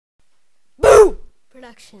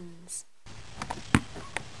Productions.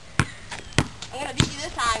 I'm gonna beat you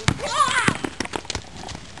this time.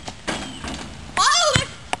 Oh, this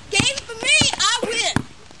game's for me. I win.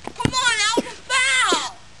 Come on, that was a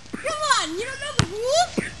foul. Come on, you don't know the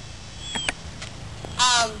rules?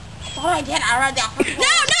 I thought I did. I read that. No,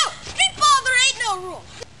 street ball. There ain't no rules.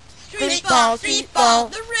 Street ball.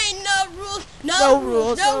 There ain't no rules. No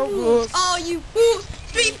rules. All you fools.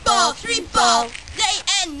 Street ball. Day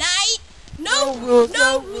and night. No rules.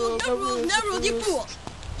 You fools.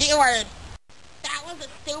 Get your word. That was the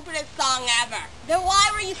stupidest song ever. Then why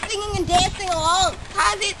were you singing and dancing along?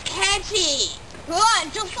 Cause it's catchy.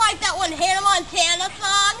 Good, just like that one Hannah Montana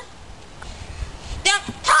song. Now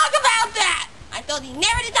talk about that. I told you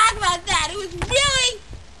never to talk about that. It was really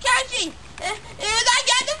catchy.